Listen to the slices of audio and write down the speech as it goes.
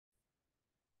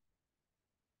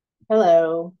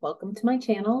Hello, welcome to my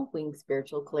channel, Wing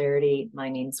Spiritual Clarity. My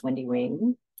name's Wendy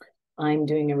Wing. I'm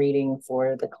doing a reading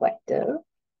for the collective.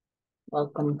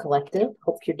 Welcome, collective.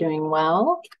 Hope you're doing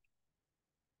well.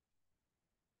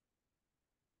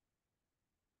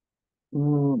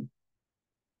 All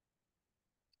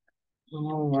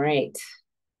right.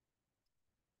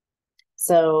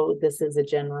 So this is a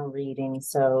general reading,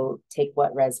 so take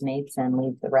what resonates and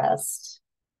leave the rest.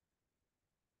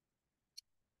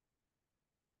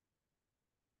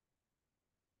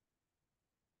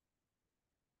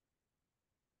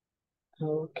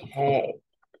 Okay,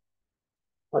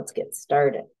 let's get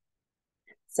started.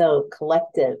 So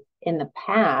collective, in the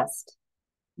past,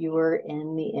 you were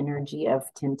in the energy of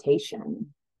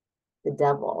temptation, the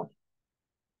devil,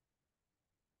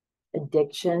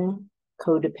 addiction,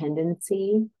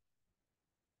 codependency.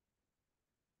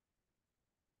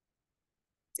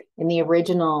 In the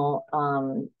original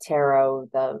tarot,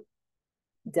 the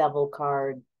devil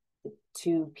card, the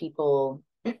two people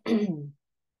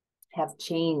have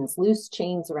chains, loose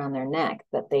chains around their neck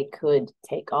that they could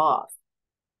take off.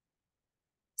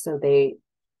 So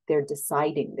they're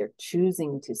deciding, they're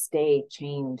choosing to stay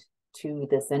chained to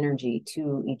this energy,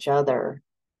 to each other.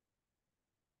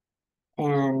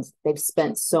 And they've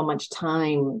spent so much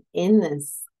time in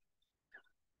this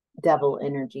devil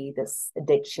energy, this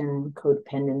addiction,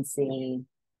 codependency,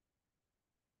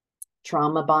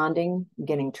 trauma bonding,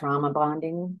 getting trauma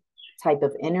bonding type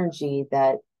of energy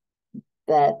that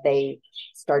they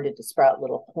started to sprout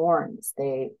little horns.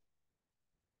 They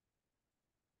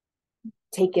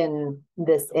taken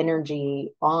this energy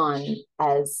on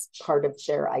as part of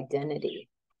their identity.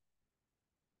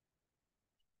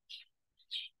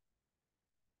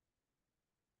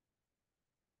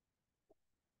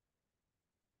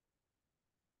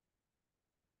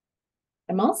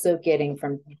 I'm also getting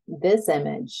from this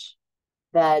image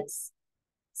that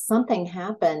something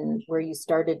happened where you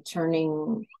started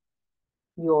turning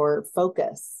your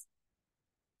focus.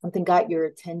 Something got your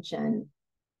attention.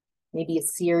 Maybe a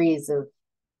series of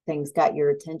things got your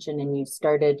attention and you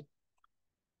started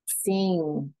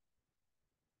seeing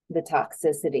the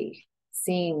toxicity,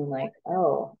 seeing like,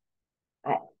 oh,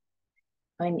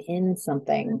 I'm in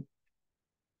something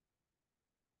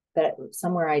that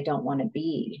somewhere I don't want to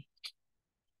be.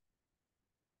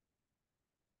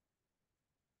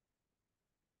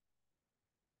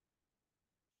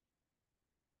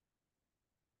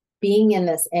 Being in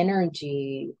this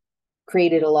energy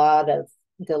created a lot of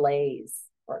delays,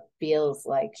 or it feels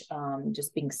like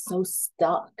just being so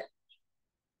stuck,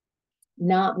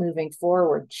 not moving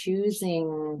forward,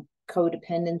 choosing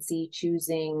codependency,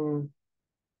 choosing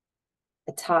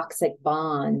a toxic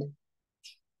bond,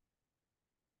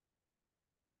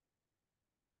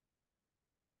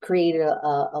 created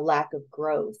a lack of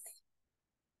growth.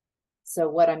 So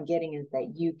what I'm getting is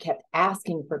that you kept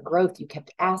asking for growth, you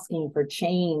kept asking for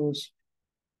change.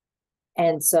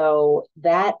 And so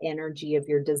that energy of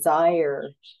your desire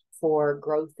for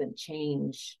growth and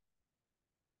change,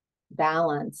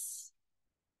 balance,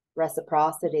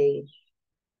 reciprocity,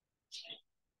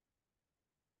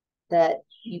 that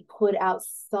you put out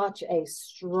such a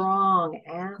strong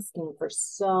asking for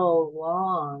so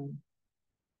long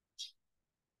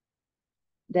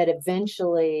that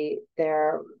eventually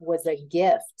there was a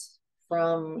gift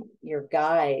from your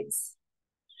guides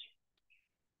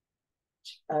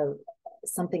of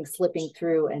something slipping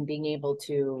through and being able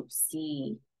to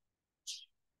see,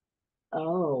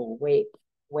 oh, wait,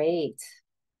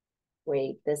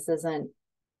 this isn't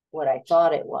what I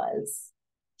thought it was,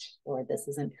 or this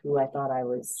isn't who I thought I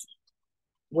was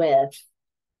with.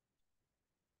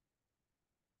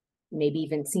 Maybe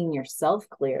even seeing yourself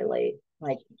clearly,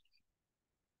 like,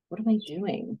 what am I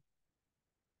doing?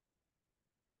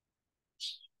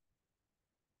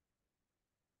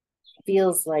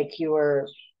 Feels like you're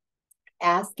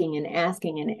asking and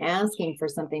asking and asking for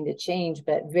something to change,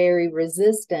 but very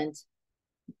resistant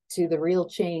to the real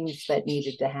change that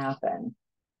needed to happen.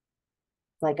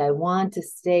 Like, I want to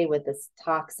stay with this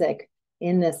toxic,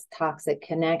 in this toxic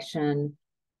connection,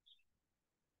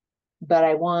 but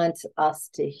I want us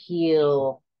to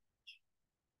heal.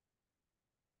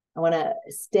 I want to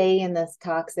stay in this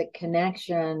toxic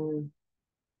connection,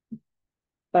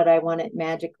 but I want it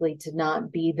magically to not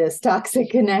be this toxic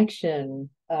connection.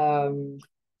 There's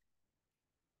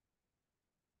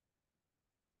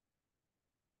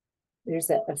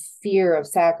a fear of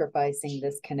sacrificing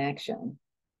this connection,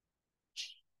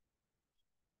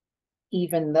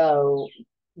 even though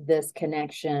this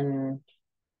connection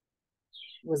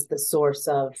was the source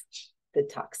of the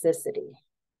toxicity.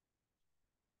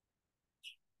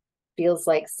 Feels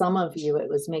like some of you, it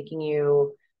was making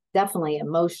you definitely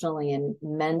emotionally and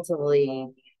mentally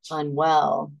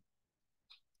unwell,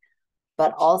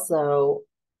 but also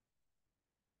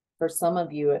for some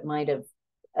of you, it might have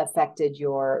affected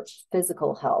your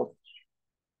physical health.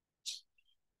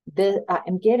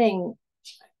 I'm getting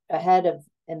ahead of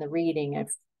in the reading.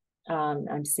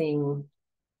 I'm seeing,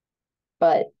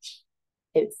 but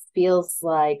it feels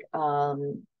like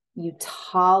you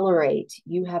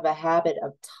have a habit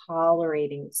of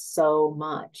tolerating so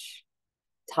much,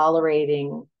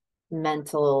 tolerating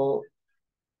mental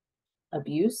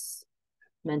abuse,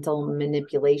 mental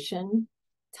manipulation,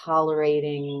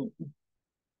 tolerating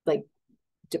like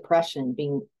depression,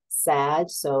 being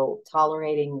sad. So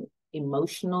tolerating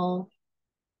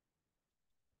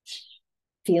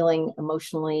feeling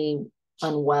emotionally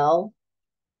unwell.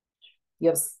 You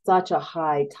have such a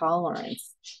high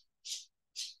tolerance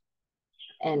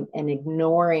and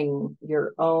ignoring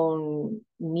your own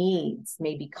needs,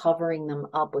 maybe covering them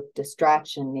up with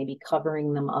distraction, maybe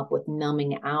covering them up with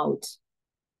numbing out,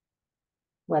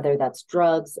 whether that's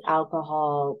drugs,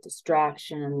 alcohol,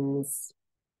 distractions,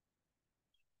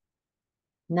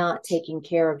 not taking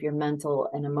care of your mental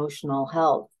and emotional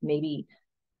health, maybe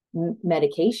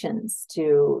medications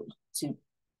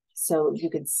so you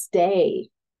could stay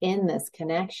in this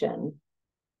connection,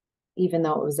 even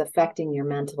though it was affecting your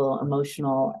mental,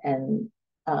 emotional, and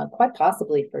quite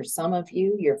possibly for some of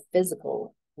you, your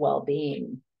physical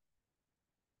well-being,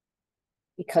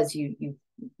 because you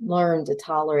learned to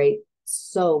tolerate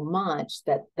so much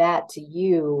that to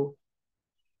you,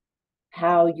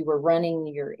 how you were running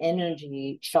your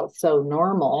energy felt so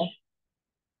normal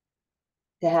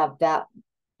to have that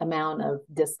amount of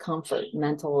discomfort,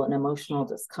 mental and emotional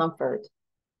discomfort.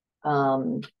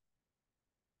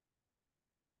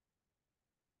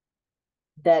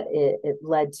 That it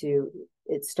led to,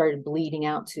 it started bleeding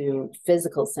out to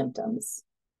physical symptoms.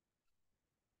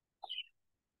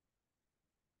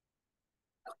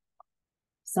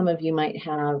 Some of you might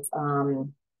have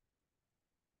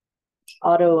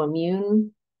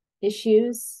autoimmune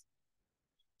issues.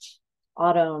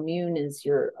 Autoimmune is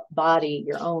your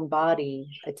own body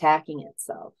attacking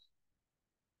itself,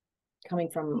 coming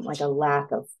from like a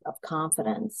lack of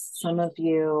confidence. Some of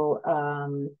you,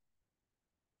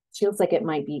 feels like it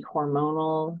might be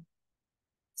hormonal,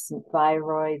 some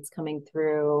thyroids coming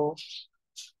through,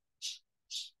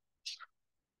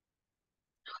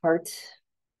 heart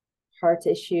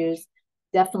issues,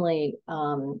 definitely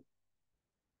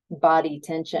body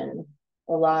tension,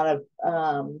 a lot of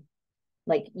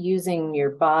like using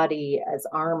your body as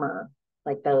armor,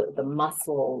 like the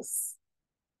muscles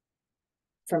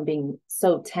from being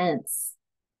so tense.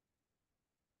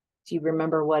 Do you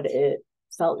remember what it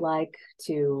felt like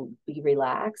to be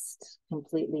relaxed,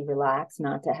 completely relaxed,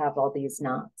 not to have all these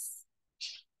knots?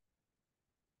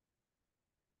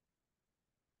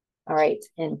 All right,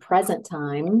 in present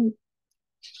time,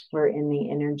 we're in the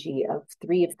energy of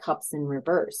Three of Cups in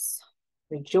reverse.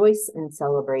 Rejoice in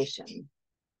celebration.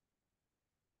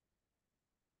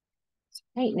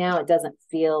 Right now, it doesn't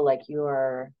feel like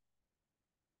you're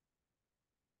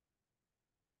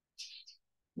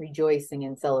rejoicing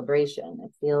in celebration.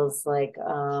 It feels like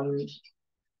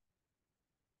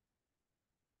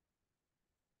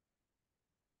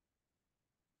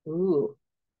ooh,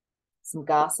 some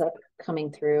gossip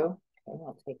coming through. Okay,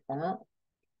 I'll take that.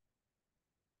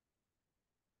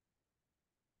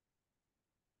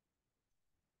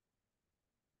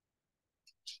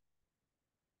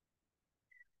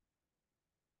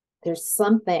 There's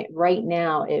something right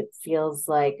now, it feels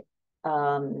like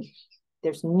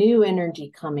there's new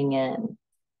energy coming in.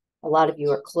 A lot of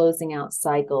you are closing out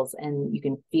cycles and you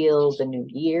can feel the new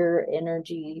year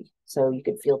energy. So you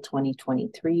could feel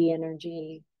 2023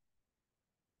 energy.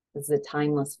 This is a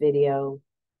timeless video,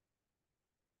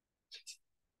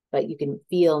 but you can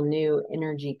feel new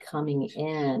energy coming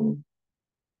in,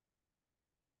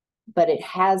 but it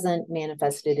hasn't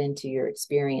manifested into your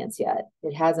experience yet.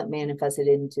 It hasn't manifested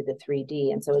into the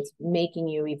 3D. And so it's making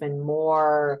you even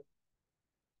more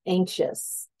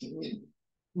anxious,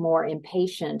 more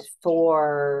impatient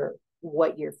for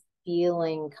what you're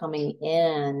feeling coming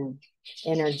in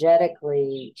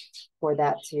energetically for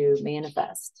that to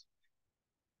manifest.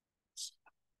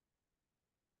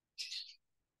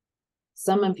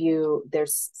 Some of you,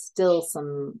 there's still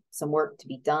some work to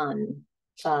be done,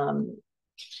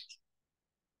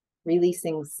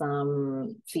 releasing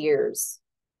some fears,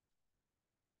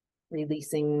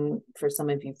 releasing, for some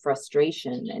of you,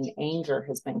 frustration and anger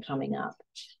has been coming up.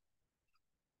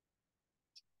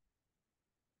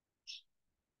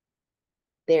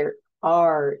 There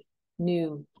are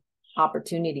new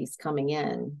opportunities coming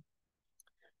in.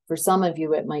 For some of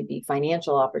you, it might be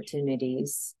financial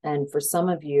opportunities. And for some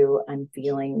of you, I'm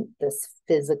feeling this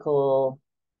physical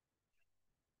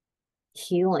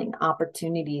healing,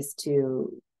 opportunities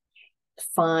to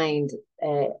find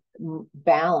a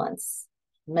balance,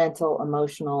 mental,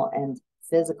 emotional, and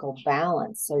physical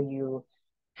balance. So you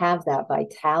have that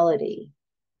vitality,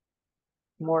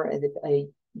 more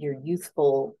your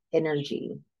youthful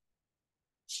energy.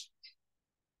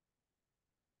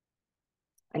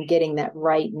 I'm getting that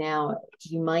right now.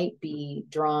 You might be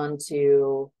drawn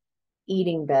to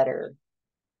eating better,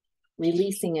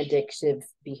 releasing addictive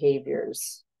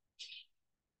behaviors,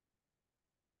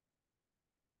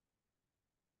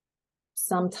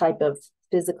 some type of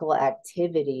physical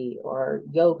activity or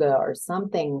yoga or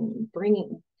something,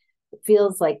 bringing, it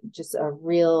feels like just a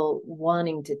real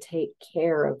wanting to take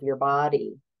care of your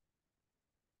body.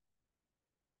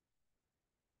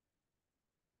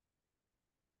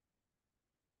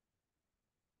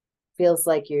 Feels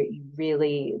like you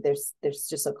really, there's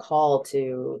just a call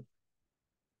to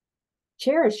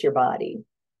cherish your body.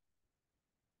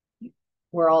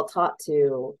 We're all taught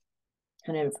to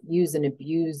kind of use and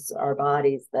abuse our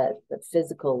bodies, that the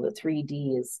physical, the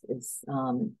 3D is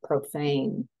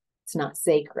profane. It's not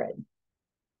sacred.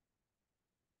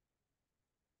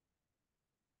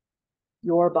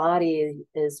 Your body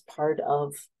is part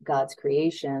of God's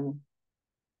creation,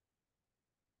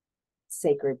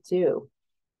 sacred too.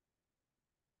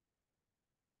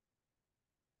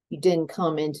 You didn't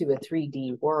come into a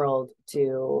 3D world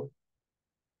to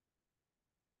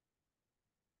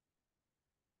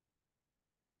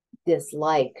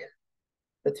dislike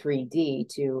the 3D,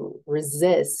 to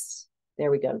resist.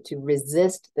 There we go. To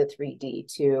resist the 3D,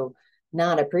 to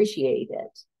not appreciate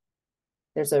it.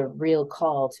 There's a real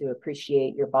call to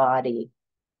appreciate your body,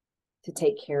 to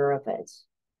take care of it.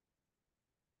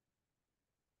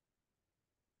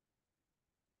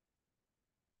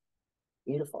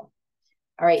 Beautiful.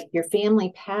 All right, your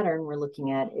family pattern we're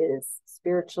looking at is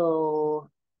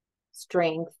spiritual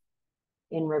strength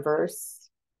in reverse.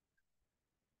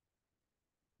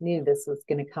 Knew this was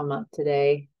going to come up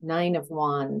today. 9 of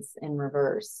Wands in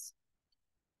reverse.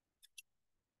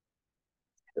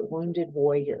 The wounded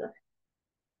warrior.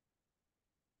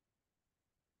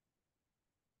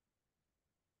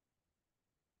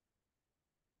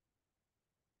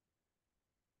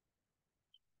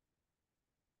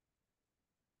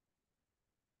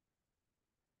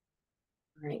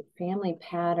 All right, family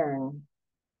pattern.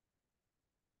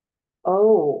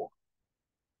 Oh,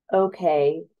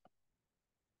 okay.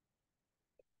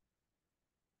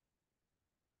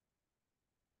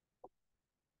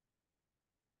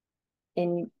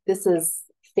 And this is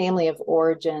family of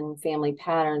origin, family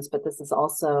patterns, but this is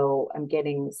also, I'm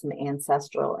getting some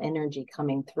ancestral energy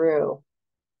coming through,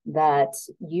 that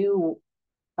you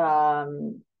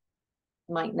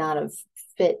might not have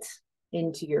fit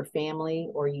into your family,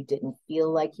 or you didn't feel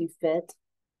like you fit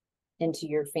into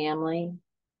your family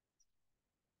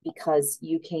because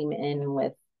you came in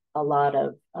with a lot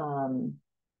of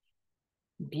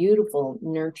beautiful,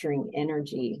 nurturing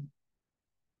energy.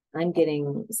 I'm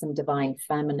getting some divine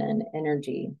feminine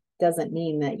energy. Doesn't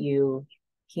mean that you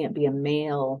can't be a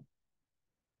male.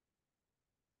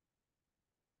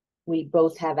 We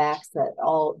both have access,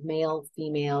 all male,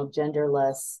 female,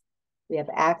 genderless. We have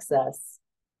access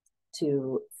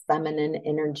to feminine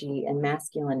energy and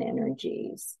masculine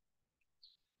energies.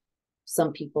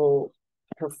 Some people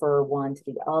prefer one to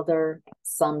the other.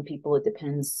 Some people, it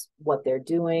depends what they're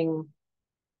doing,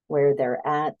 where they're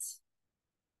at.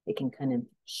 They can kind of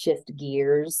shift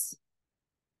gears.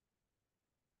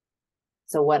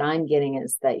 So what I'm getting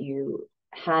is that you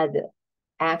had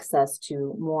access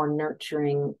to more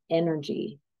nurturing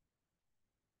energy.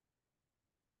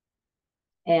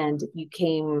 And you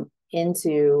came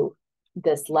into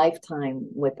this lifetime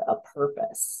with a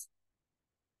purpose.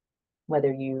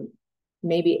 Whether you,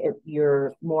 maybe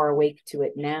you're more awake to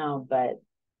it now, but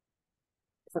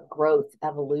for growth,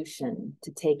 evolution,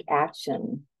 to take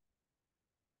action.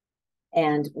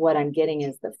 And what I'm getting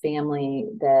is the family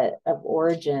that of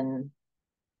origin,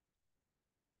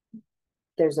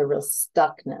 there's a real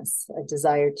stuckness, a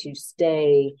desire to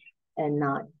stay and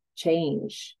not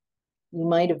change. You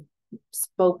might have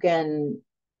spoken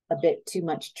a bit too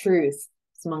much truth,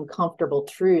 some uncomfortable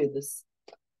truths.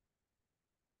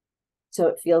 So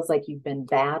it feels like you've been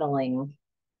battling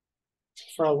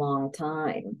for a long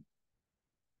time.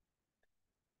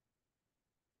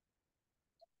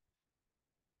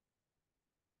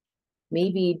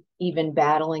 Maybe even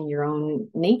battling your own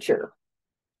nature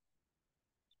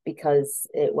because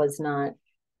it was not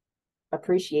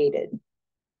appreciated.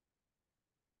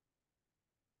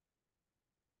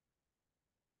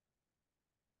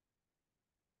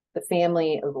 the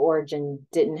family of origin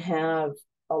didn't have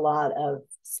a lot of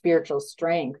spiritual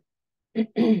strength.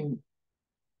 And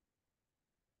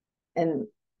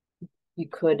you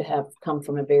could have come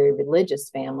from a very religious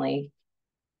family,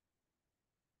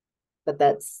 but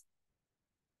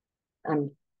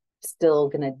I'm still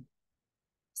going to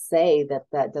say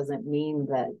that doesn't mean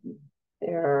that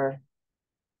they're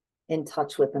in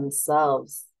touch with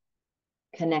themselves,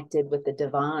 connected with the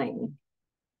divine.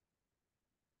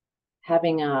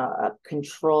 Having a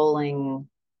controlling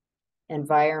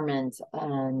environment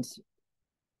and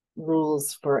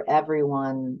rules for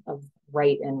everyone of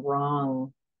right and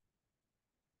wrong,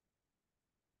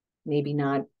 maybe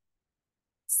not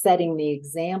setting the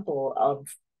example of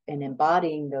and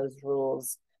embodying those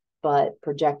rules, but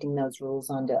projecting those rules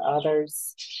onto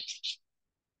others.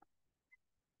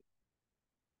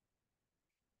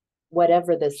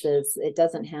 Whatever this is, it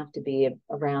doesn't have to be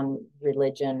around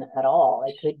religion at all.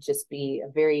 It could just be a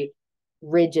very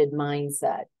rigid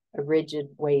mindset, a rigid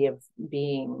way of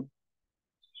being.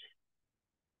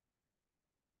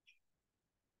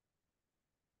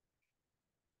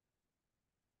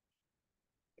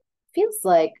 Feels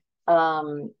like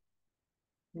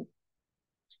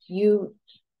you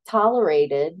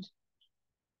tolerated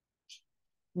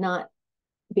not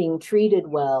being treated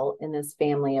well in this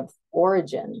family of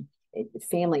origin.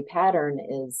 Family pattern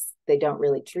is they don't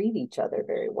really treat each other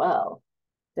very well.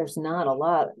 There's not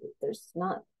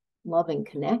loving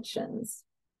connections.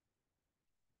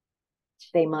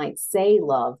 They might say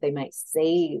love, they might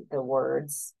say the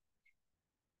words,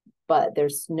 but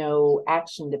there's no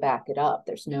action to back it up.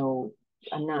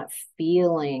 I'm not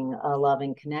feeling a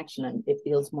loving connection. It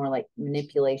feels more like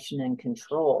manipulation and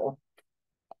control,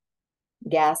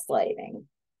 gaslighting.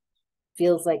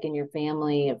 Feels like in your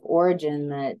family of origin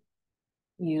that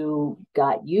you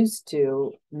got used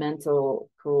to mental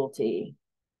cruelty,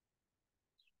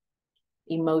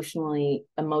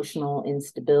 emotional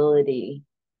instability.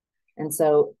 And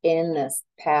so in this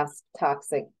past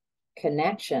toxic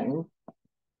connection,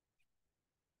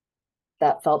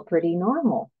 that felt pretty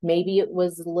normal. Maybe it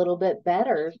was a little bit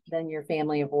better than your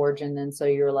family of origin. And so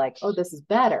you're like, oh, this is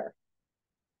better.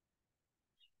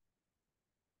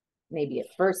 Maybe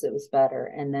at first it was better,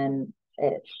 and then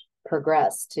it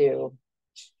progressed to,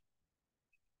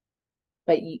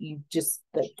 but you just,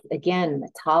 again, the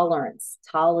tolerance,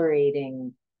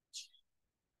 tolerating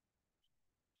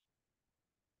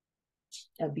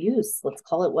abuse. Let's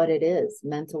call it what it is: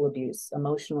 mental abuse,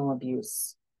 emotional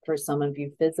abuse, for some of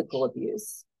you, physical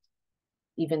abuse,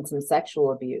 even some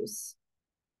sexual abuse.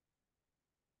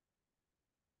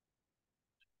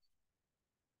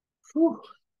 Whew.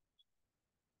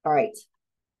 All right.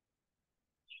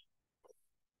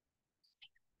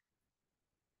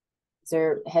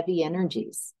 They're heavy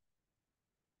energies.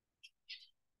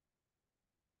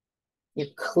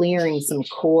 You're clearing some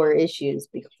core issues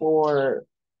before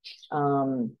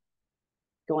going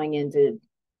into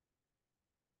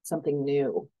something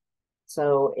new.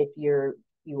 So if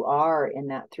you are in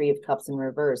that 3 of Cups in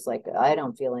reverse, like, I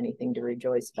don't feel anything to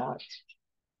rejoice about,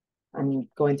 I'm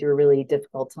going through a really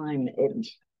difficult time,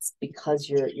 it's because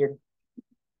you're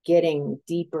getting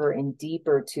deeper and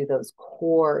deeper to those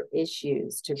core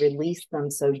issues to release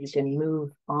them so you can move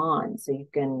on, so you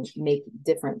can make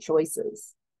different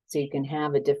choices, so you can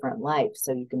have a different life,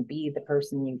 so you can be the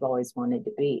person you've always wanted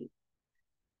to be.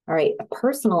 All right, a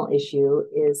personal issue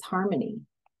is harmony.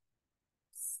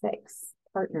 6,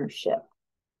 partnership.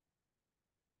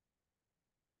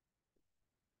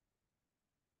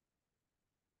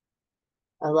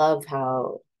 I love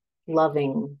how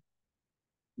lovingly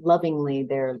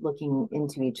they're looking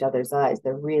into each other's eyes.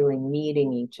 They're really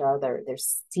meeting each other. They're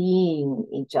seeing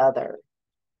each other.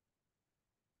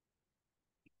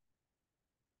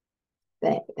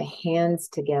 The hands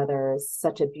together is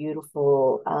such a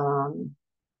beautiful,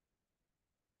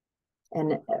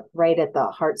 and right at the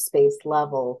heart space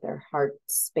level, their heart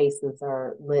spaces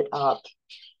are lit up.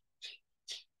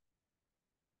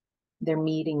 They're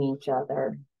meeting each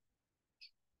other.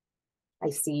 I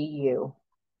see you.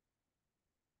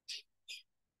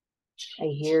 I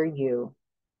hear you.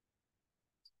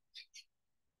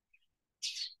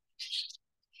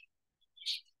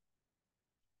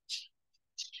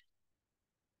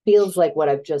 Feels like what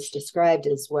I've just described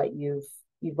is what you've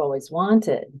always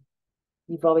wanted.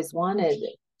 You've always wanted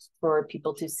for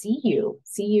people to see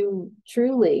you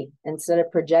truly, instead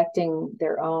of projecting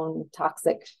their own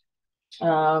toxic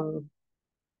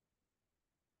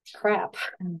crap.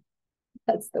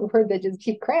 That's the word that just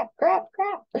keep crap,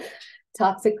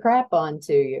 toxic crap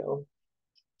onto you.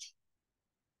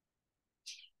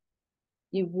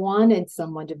 You wanted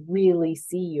someone to really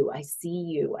see you. I see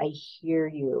you. I hear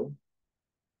you.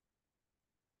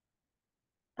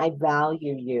 I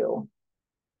value you.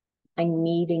 I'm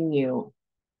meeting you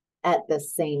at the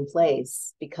same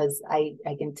place because I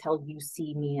can tell you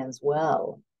see me as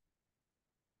well.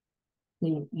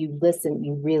 You listen,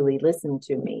 you really listen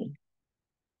to me.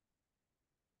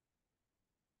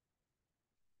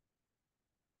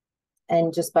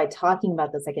 And just by talking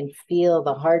about this, I can feel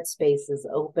the heart spaces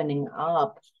opening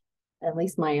up, at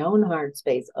least my own heart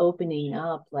space opening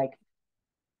up, like,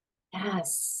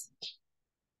 yes,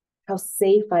 how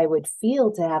safe I would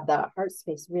feel to have that heart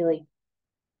space really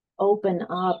open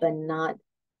up and not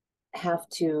have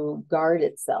to guard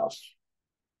itself.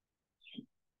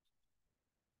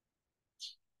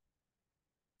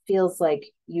 Feels like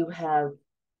you have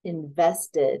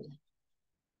invested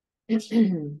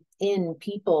in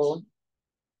people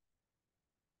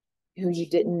who you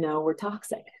didn't know were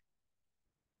toxic.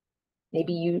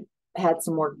 Maybe you had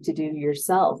some work to do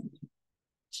yourself.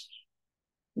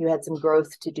 You had some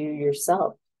growth to do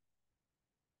yourself.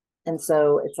 And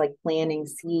so it's like planting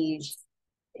seeds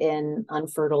in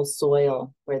unfertile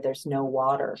soil where there's no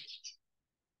water.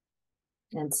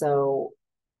 And so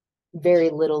very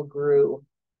little grew.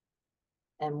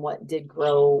 And what did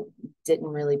grow didn't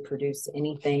really produce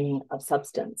anything of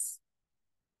substance.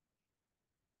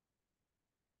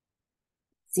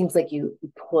 Seems like you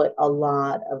put a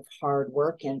lot of hard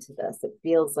work into this. It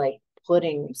feels like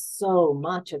putting so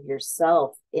much of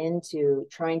yourself into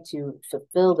trying to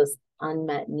fulfill this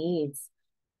unmet needs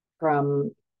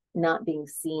from not being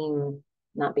seen,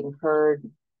 not being heard,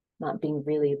 not being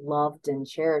really loved and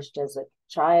cherished as a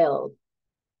child.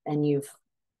 And you've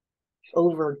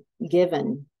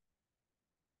overgiven.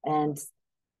 And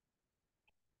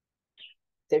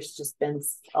there's just been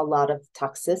a lot of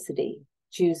toxicity,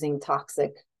 choosing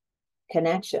toxic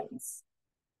connections.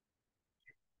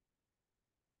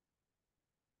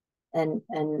 And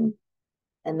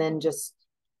then just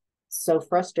so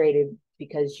frustrated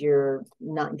because you're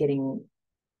not getting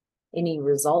any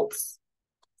results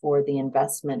for the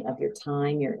investment of your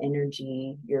time, your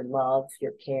energy, your love,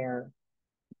 your care.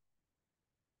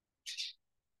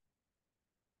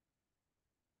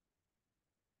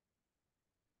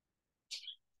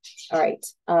 All right.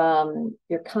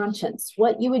 Your conscience,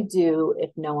 what you would do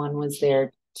if no one was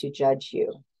there to judge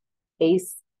you.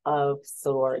 Ace of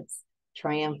Swords,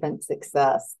 triumphant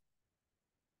success.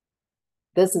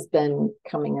 This has been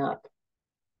coming up.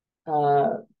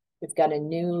 We've got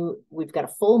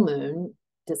a full moon,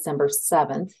 December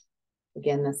 7th.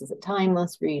 Again, this is a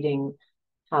timeless reading.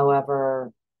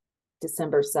 However,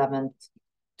 December 7th,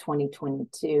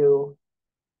 2022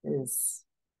 is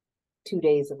 2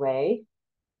 days away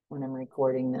when I'm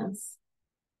recording this.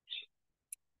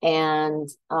 And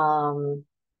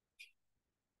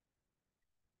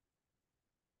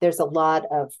there's a lot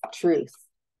of truth,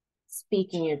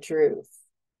 speaking your truth.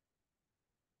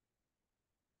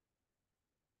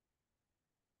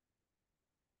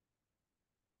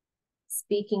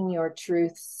 Speaking your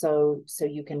truth so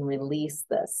you can release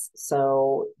this,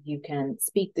 so you can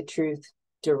speak the truth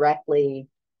directly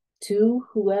to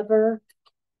whoever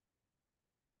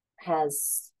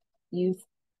has you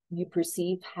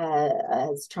perceive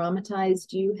has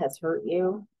traumatized you, has hurt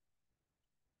you.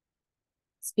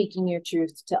 Speaking your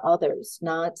truth to others.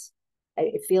 Not,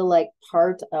 I feel like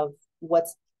part of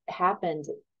what's happened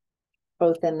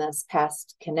both in this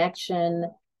past connection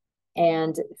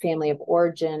and family of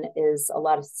origin is a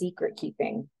lot of secret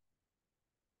keeping,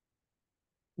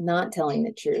 not telling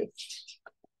the truth,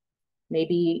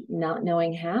 maybe not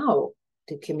knowing how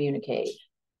to communicate.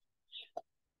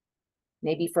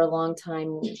 Maybe for a long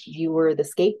time you were the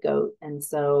scapegoat, and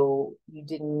so you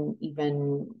didn't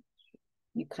even,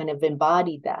 you kind of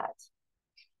embodied that.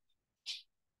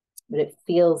 But it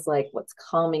feels like what's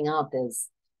coming up is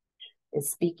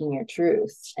speaking your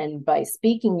truth. And by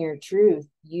speaking your truth,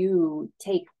 you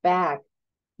take back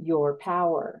your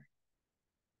power.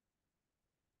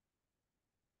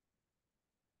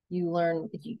 You learn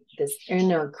this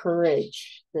inner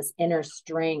courage, this inner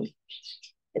strength.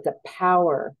 It's a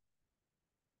power.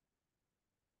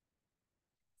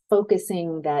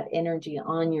 Focusing that energy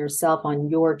on yourself, on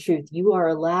your truth. You are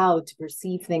allowed to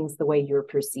perceive things the way you're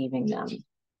perceiving them.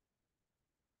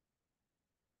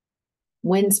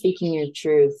 When speaking your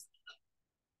truth,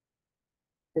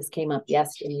 this came up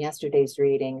in yesterday's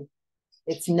reading,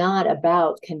 it's not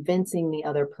about convincing the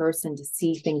other person to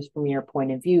see things from your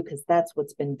point of view, because that's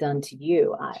what's been done to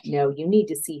you. No, you need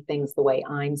to see things the way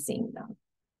I'm seeing them,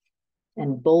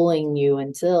 and bullying you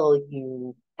until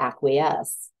you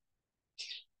acquiesce.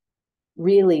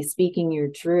 Really speaking your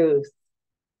truth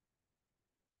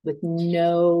with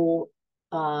no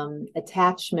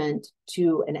attachment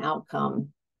to an outcome,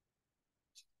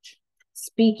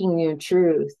 speaking your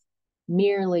truth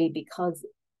merely because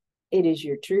it is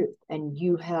your truth, and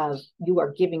you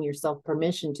are giving yourself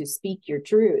permission to speak your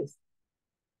truth.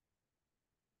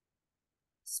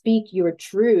 Speak your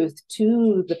truth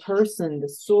to the person, the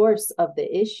source of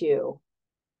the issue.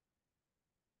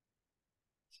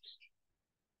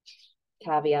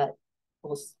 Caveat,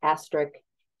 asterisk,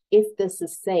 if this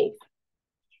is safe.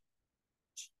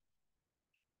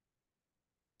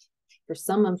 For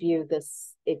some of you,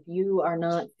 if you are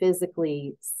not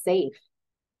physically safe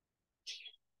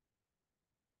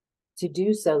to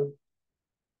do so,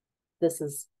 this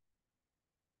is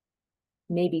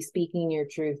maybe speaking your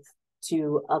truth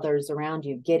to others around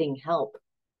you, getting help,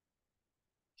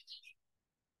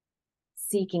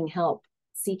 seeking help,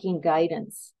 seeking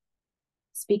guidance,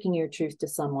 speaking your truth to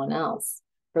someone else.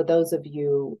 For those of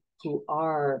you who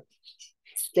are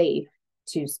safe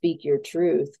to speak your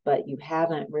truth, but you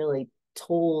haven't really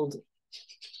told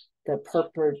the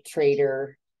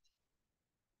perpetrator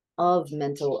of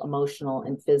mental, emotional,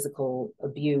 and physical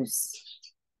abuse,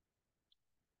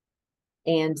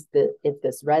 and if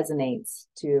this resonates,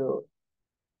 to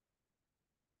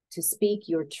speak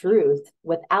your truth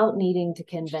without needing to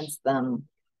convince them.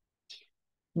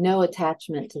 No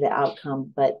attachment to the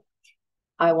outcome, but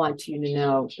I want you to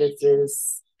know this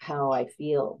is how I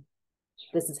feel.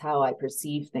 This is how I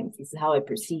perceive things. This is how I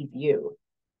perceive you.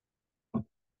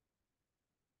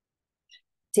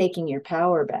 Taking your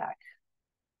power back.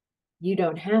 You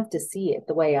don't have to see it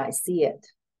the way I see it,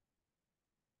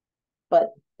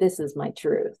 but this is my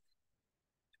truth.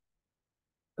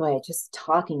 Boy, just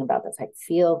talking about this, I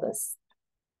feel this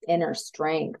inner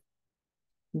strength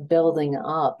building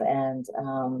up, and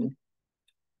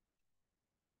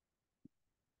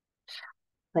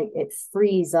like it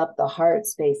frees up the heart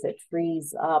space. It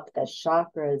frees up the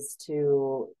chakras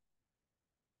to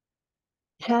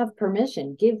have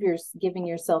permission, giving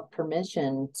yourself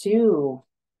permission to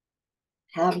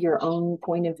have your own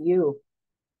point of view.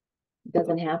 It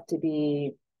doesn't have to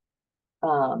be,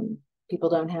 people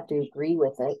don't have to agree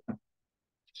with it.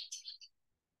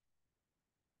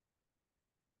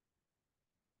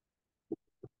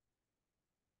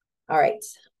 All right.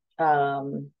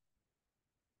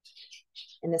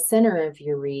 In the center of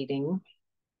your reading,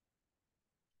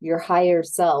 your higher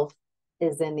self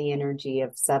is in the energy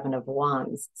of Seven of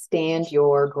Wands. Stand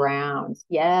your ground.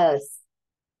 Yes.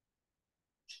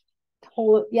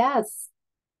 Yes.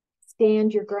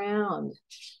 Stand your ground.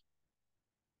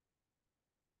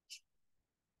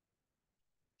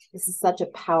 This is such a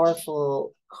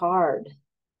powerful card,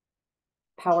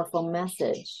 powerful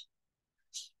message.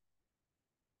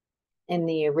 In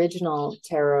the original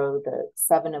tarot, the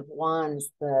Seven of Wands,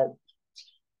 the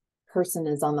person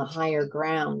is on the higher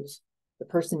ground. The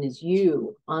person is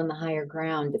you on the higher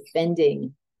ground,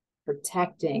 defending,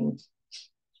 protecting.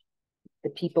 The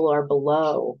people are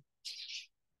below.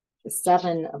 The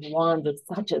Seven of Wands is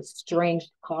such a strength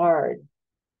card.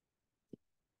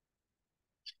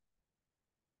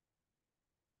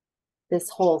 This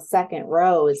whole second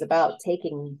row is about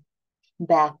taking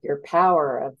back your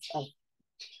power, of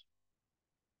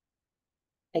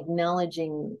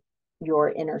acknowledging your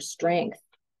inner strength.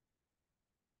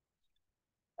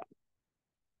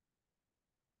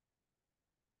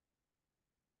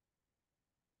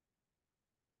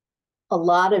 A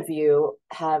lot of you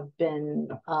have been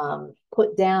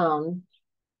put down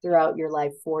throughout your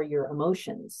life for your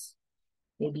emotions,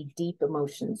 maybe deep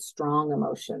emotions, strong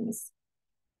emotions.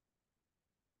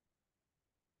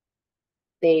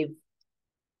 They've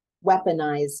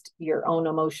weaponized your own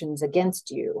emotions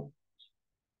against you.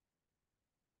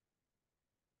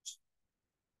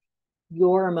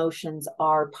 Your emotions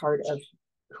are part of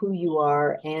who you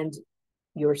are and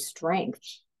your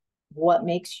strength. What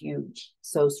makes you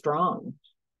so strong?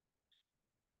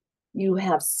 You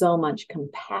have so much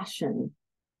compassion.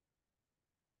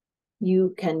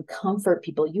 You can comfort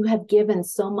people. You have given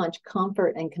so much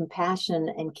comfort and compassion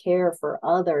and care for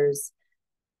others,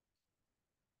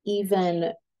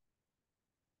 even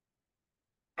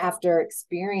after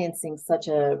experiencing such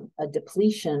a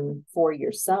depletion for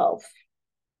yourself.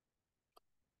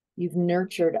 You've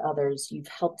nurtured others. You've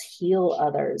helped heal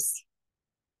others.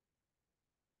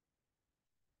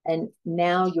 And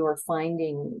now you're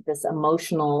finding this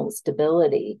emotional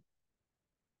stability.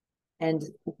 And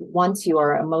once you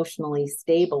are emotionally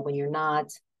stable, when you're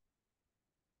not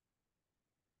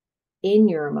in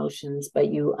your emotions,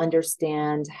 but you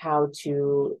understand how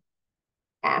to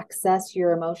access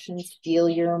your emotions, feel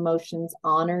your emotions,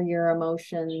 honor your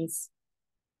emotions,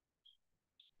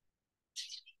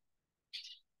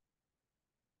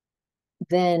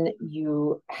 then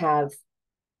you have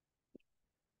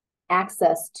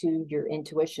access to your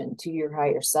intuition, to your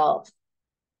higher self.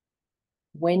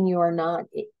 When you are not,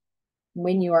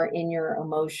 when you are in your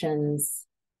emotions,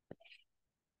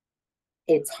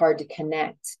 it's hard to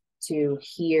connect, to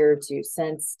hear, to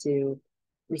sense, to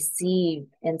receive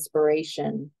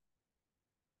inspiration.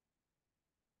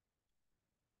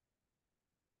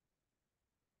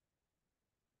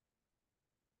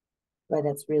 But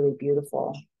that's really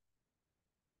beautiful.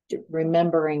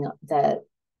 Remembering that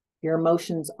your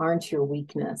emotions aren't your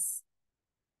weakness.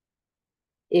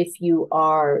 If you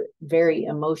are a very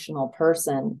emotional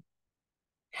person,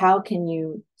 how can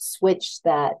you switch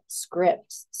that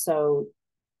script so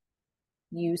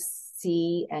you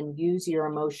see and use your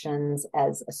emotions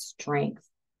as a strength?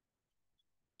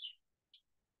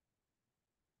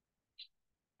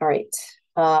 All right.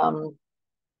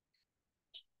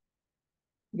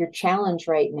 Your challenge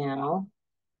right now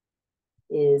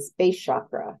is base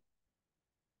chakra.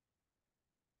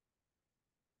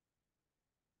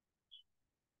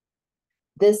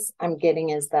 This I'm getting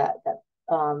is that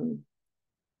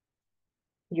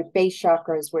your base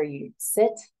chakra is where you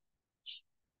sit,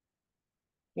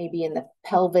 maybe in the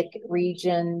pelvic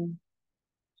region.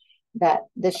 That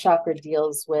this chakra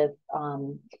deals with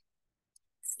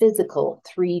physical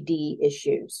 3D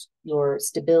issues, your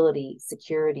stability,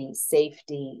 security,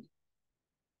 safety,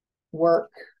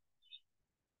 work,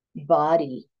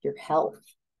 body, your health,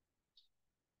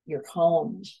 your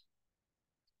home.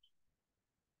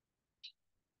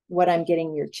 What I'm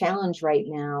getting your challenge right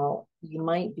now, you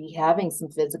might be having some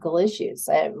physical issues.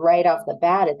 Right off the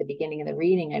bat, at the beginning of the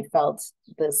reading, I felt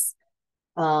this,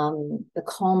 the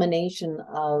culmination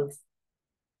of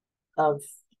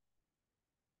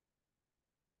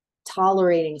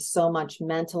tolerating so much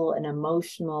mental and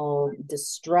emotional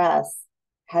distress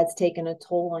has taken a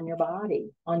toll on your body,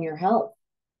 on your health.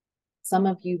 Some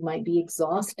of you might be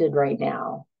exhausted right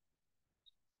now,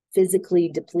 physically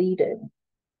depleted.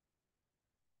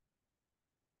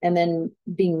 And then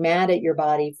being mad at your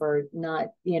body for not,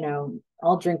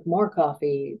 I'll drink more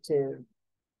coffee to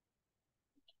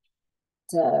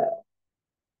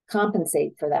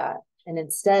compensate for that. And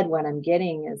instead, what I'm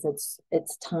getting is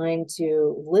it's time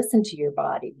to listen to your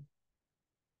body.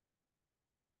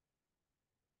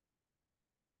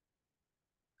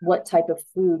 What type of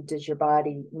food does your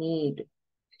body need?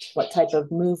 What type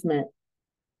of movement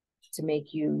to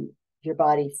make your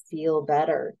body feel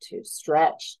better, to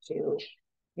stretch, to,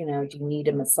 do you need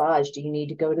a massage? Do you need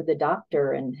to go to the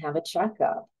doctor and have a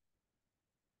checkup?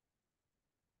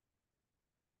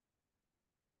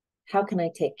 How can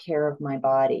I take care of my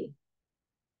body?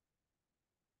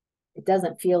 It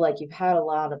doesn't feel like you've had a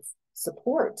lot of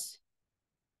support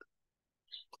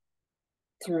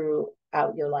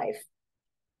throughout your life,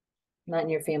 not in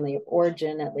your family of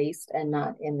origin, at least, and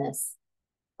not in this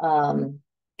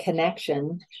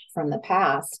connection from the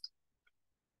past.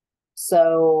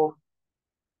 So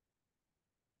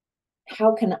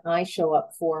how can I show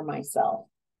up for myself?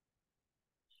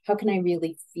 How can I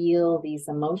really feel these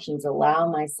emotions, allow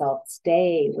myself,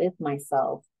 stay with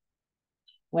myself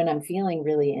when I'm feeling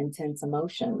really intense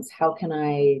emotions? How can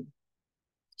I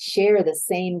share the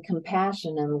same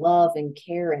compassion and love and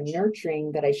care and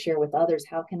nurturing that I share with others?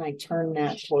 How can I turn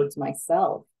that towards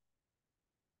myself?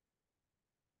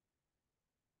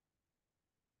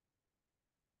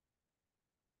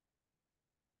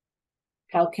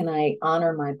 How can I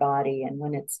honor my body, and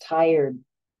when it's tired,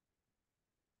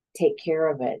 take care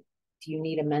of it? Do you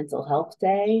need a mental health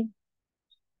day?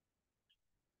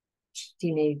 Do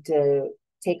you need to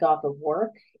take off of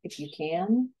work if you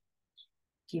can?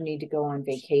 Do you need to go on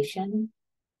vacation?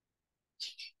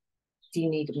 Do you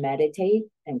need to meditate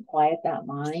and quiet that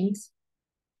mind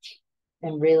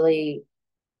and really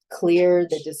clear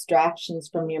the distractions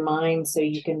from your mind so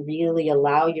you can really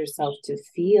allow yourself to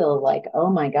feel like, oh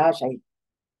my gosh,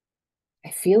 I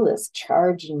feel this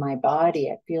charge in my body.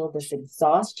 I feel this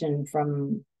exhaustion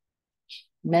from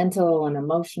mental and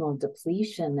emotional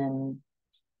depletion, and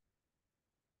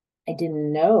I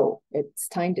didn't know. It's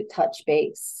time to touch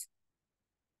base.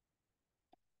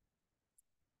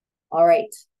 All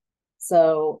right.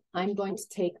 So I'm going to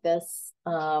take this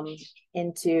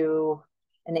into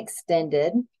an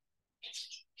extended.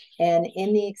 And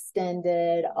in the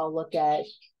extended, I'll look at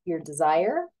your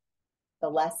desire, the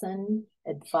lesson,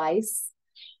 advice.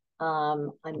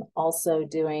 I'm also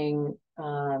doing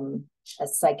a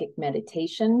psychic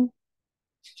meditation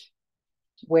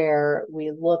where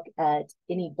we look at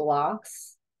any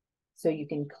blocks so you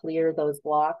can clear those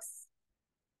blocks,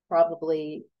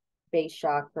 probably base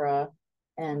chakra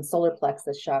and solar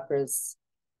plexus chakras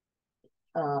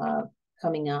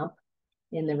coming up.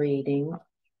 in the reading.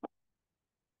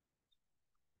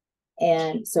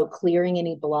 And so clearing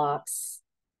any blocks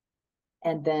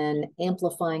and then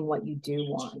amplifying what you do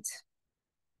want.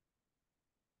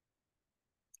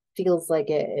 Feels like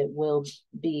it will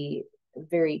be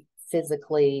very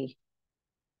physically,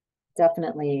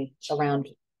 definitely around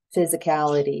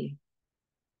physicality.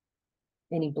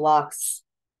 Any blocks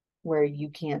where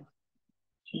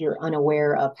you're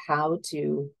unaware of how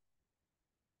to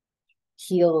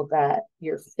heal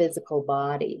your physical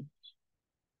body.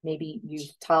 Maybe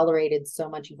you've tolerated so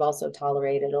much, you've also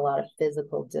tolerated a lot of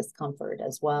physical discomfort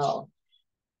as well.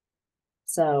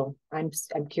 So I'm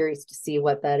curious to see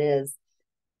what that is.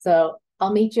 So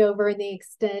I'll meet you over in the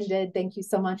extended. Thank you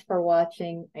so much for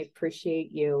watching. I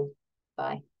appreciate you.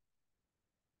 Bye.